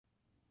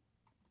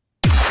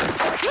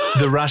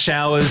The Rush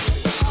Hour's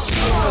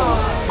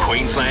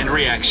Queensland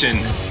Reaction.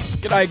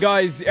 G'day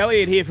guys,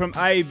 Elliot here from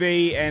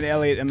AB and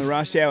Elliot and the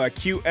Rush Hour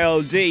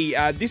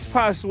QLD. This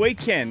past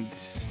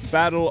weekend's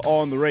battle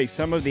on the Reef,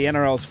 some of the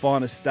NRL's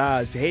finest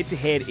stars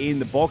head-to-head in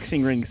the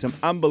boxing ring. Some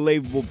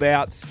unbelievable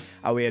bouts.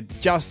 We had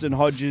Justin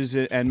Hodges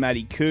and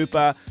Matty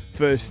Cooper.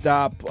 First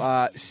up,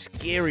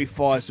 scary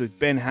fights with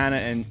Ben Hanna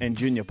and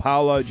Junior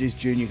Paulo. Just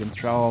Junior can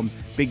throw him.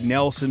 Big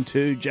Nelson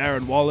too,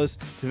 Jared Wallace.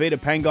 Tavita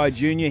Pangai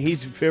Jr.,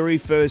 his very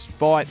first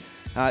fight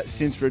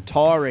since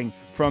retiring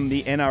from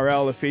the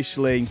NRL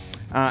officially.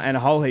 And a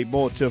whole heap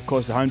more too. Of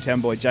course, the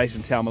hometown boy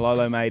Jason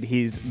Taumalolo made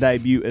his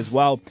debut as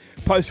well.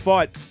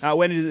 Post-fight,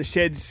 went into the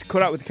sheds,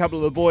 caught up with a couple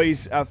of the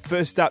boys.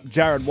 First up,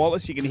 Jared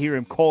Wallace. You can hear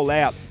him call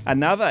out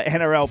another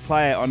NRL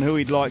player on who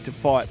he'd like to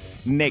fight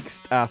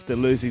next after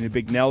losing to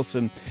Big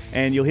Nelson.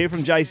 And you'll hear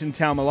from Jason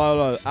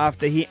Taumalolo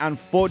after he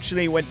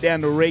unfortunately went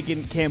down to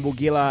Regan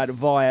Campbell-Gillard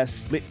via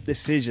split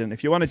decision.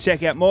 If you want to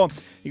check out more,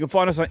 you can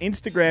find us on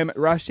Instagram at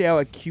Rush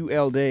Hour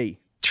QLD.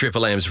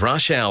 Triple M's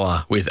Rush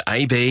Hour with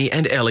AB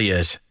and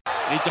Elliot.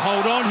 Needs to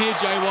hold on here,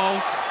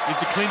 J-Wall.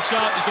 Needs a clincher.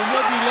 There's a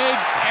wobbly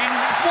legs. And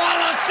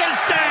Wallace is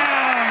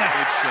down!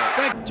 Good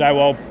shot.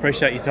 J-Wall,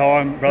 appreciate your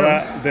time,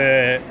 brother.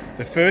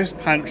 The first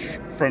punch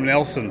from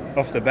Nelson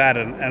off the bat,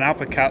 an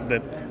uppercut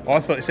that I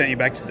thought sent you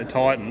back to the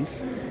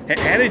Titans.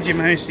 How did you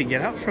manage to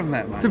get up from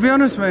that, mate? To be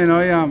honest, man,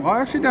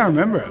 I actually don't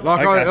remember it.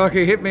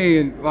 Okay. He hit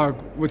me,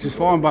 which is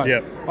fine, but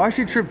Yep. I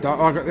actually tripped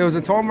up. There was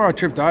a time where I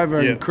tripped over,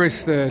 and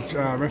Chris, the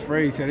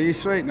referee, said, "Are you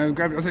sweet?" And I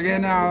grabbed it. I said, "Yeah,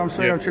 no, I'm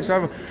sweet. Yep. I tripped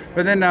over."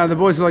 But then the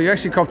boys were like, "You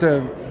actually copped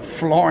a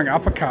flying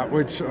uppercut,"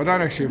 which I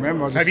don't actually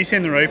remember. Have you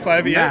seen the replay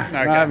of it yet? No,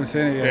 I haven't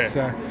seen it yet.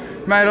 So,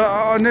 mate,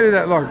 I knew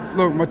that.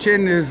 Look, my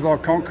chin is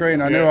like concrete,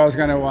 and I knew I was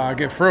going to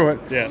get through it.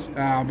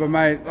 Yeah. But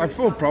mate,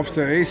 full props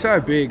to him. He's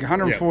so big,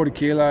 140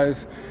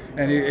 kilos.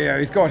 And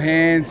he's got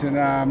hands,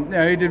 and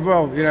he did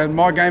well.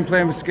 My game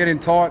plan was to get in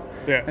tight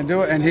and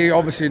do it, and he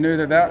obviously knew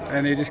that,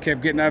 and he just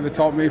kept getting over the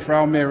top of me,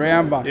 throwing me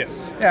around. But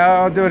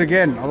I'll do it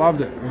again. I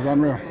loved it. It was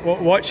unreal. Well,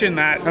 watching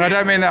that, and I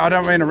don't mean that. I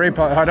don't mean a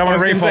replay. I don't want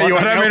to refight. I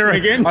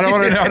don't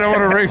want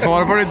to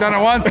refight. I've already done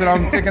it once, and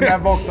I'm ticking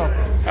that box off.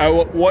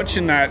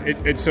 Watching that,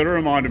 it sort of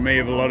reminded me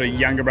of a lot of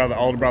younger brother,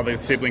 older brother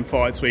sibling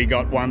fights where you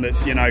got one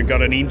that's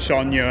got an inch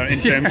on you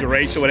in terms of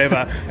reach or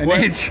whatever.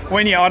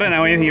 When I don't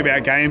know anything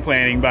about game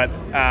planning, but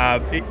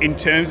in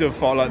terms of a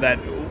fight like that,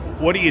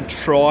 what do you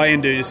try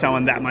and do to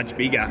someone that much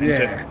bigger?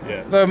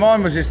 Look,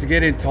 mine was just to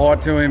get in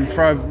tight to him,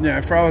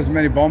 throw as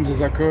many bombs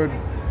as I could.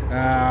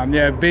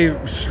 Be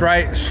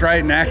straight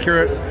and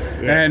accurate,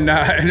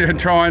 and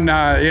try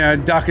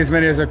and duck as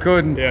many as I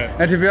could.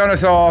 And to be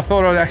honest, I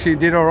thought I actually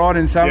did all right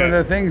in some of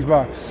the things,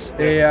 but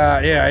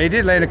he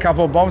did lead a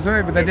couple of bombs on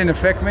me, but they didn't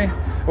affect me.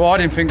 Well, I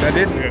didn't think they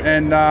did,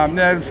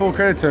 and full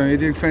credit to him. He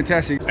did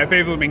fantastic.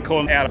 People have been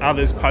calling out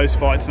others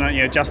post-fights.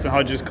 Justin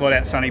Hodges called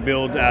out Sonny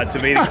Bill.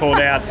 Tavita called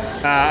out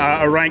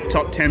a ranked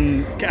top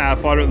 10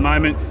 fighter at the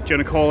moment. Do you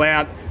want to call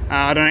out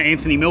I don't know,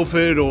 Anthony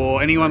Milford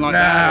or anyone like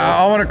that?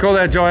 I want to call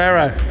that Joy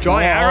Arrow.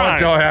 Joy Arrow?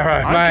 Joy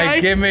Arrow. Okay.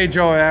 Mate, give me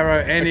Joy Arrow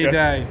any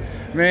day.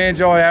 Man,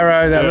 Joy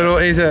Arrow,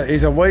 he's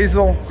a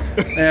weasel.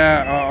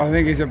 I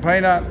think he's a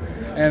peanut.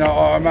 And,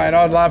 mate,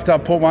 I'd love to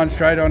put one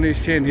straight on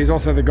his chin. He's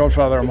also the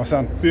godfather of my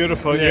son.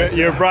 Beautiful. Yeah.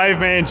 You're a brave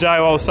man, Jay.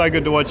 Well, so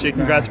good to watch you.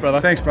 Congrats, brother.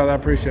 Thanks, brother. I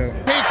appreciate it.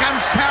 Here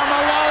comes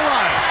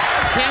Taumalolo.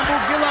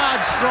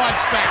 Campbell-Gillard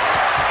strikes back.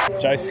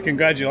 Jace,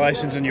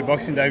 congratulations on your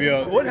boxing debut.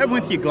 What happened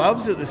with your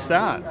gloves at the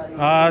start?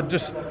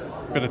 Just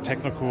a bit of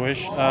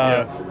technical-ish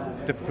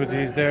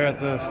difficulties there at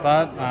the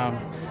start.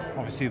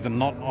 Obviously, the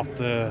knot of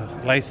the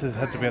laces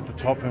had to be at the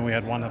top, and we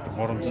had one at the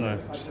bottom, so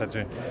just had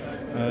to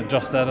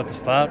adjust that at the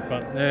start.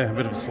 But a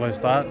bit of a slow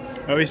start.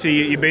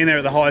 Obviously, you've been there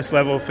at the highest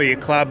level for your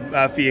club,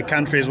 for your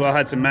country as well.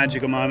 Had some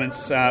magical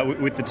moments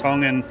with the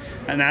Tongan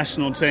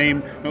national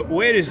team.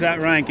 Where does that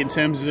rank in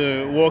terms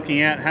of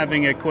walking out,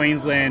 having a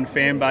Queensland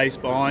fan base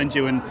behind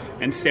you, and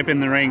step in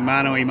the ring,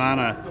 mano a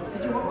mano?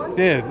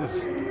 Yeah,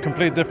 it's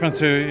completely different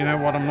to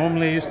what I'm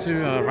normally used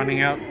to, running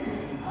out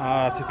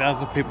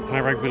 2,000 people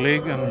playing rugby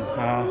league, and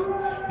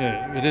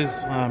it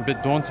is a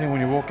bit daunting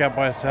when you walk out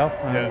by yourself.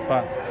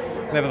 But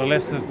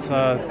nevertheless, it's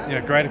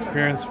a great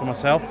experience for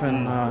myself,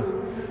 and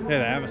the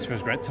atmosphere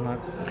is great tonight.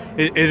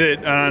 Is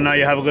it? I know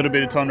you have a little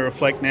bit of time to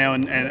reflect now,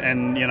 and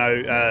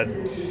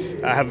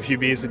have a few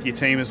beers with your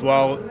team as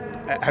well.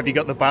 Have you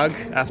got the bug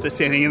after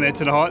standing in there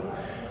tonight?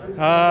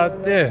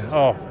 It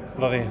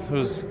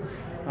was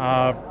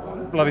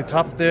bloody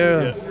tough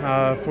there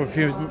for a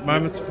few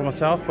moments for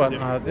myself, but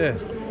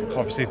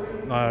obviously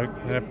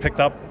picked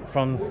up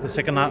from the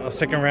second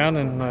round,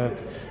 and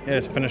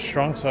it's finished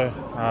strong. So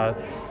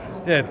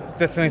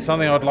definitely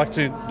something I'd like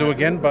to do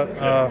again, but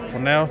for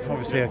now,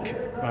 obviously,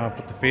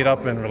 put the feet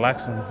up and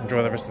relax and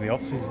enjoy the rest of the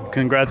off season.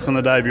 Congrats on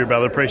the debut,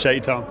 brother. Appreciate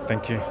your time.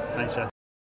 Thank you. Thanks, Jay.